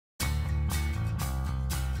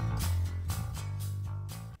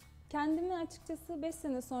Kendimi açıkçası 5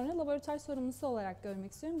 sene sonra laboratuvar sorumlusu olarak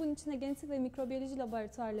görmek istiyorum. Bunun için de genetik ve mikrobiyoloji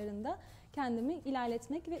laboratuvarlarında kendimi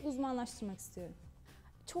ilerletmek ve uzmanlaştırmak istiyorum.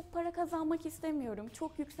 Çok para kazanmak istemiyorum,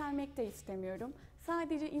 çok yükselmek de istemiyorum.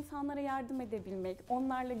 Sadece insanlara yardım edebilmek,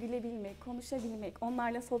 onlarla gülebilmek, konuşabilmek,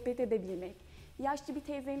 onlarla sohbet edebilmek. Yaşlı bir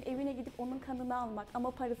teyzenin evine gidip onun kanını almak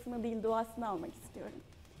ama parasını değil duasını almak istiyorum.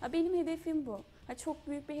 Benim hedefim bu. Çok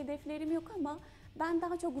büyük bir hedeflerim yok ama ben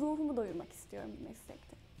daha çok ruhumu doyurmak istiyorum bu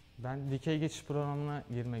meslekte. Ben dikey geçiş programına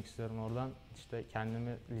girmek istiyorum. Oradan işte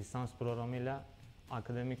kendimi lisans programıyla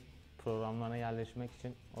akademik programlara yerleşmek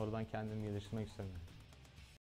için oradan kendimi geliştirmek istiyorum.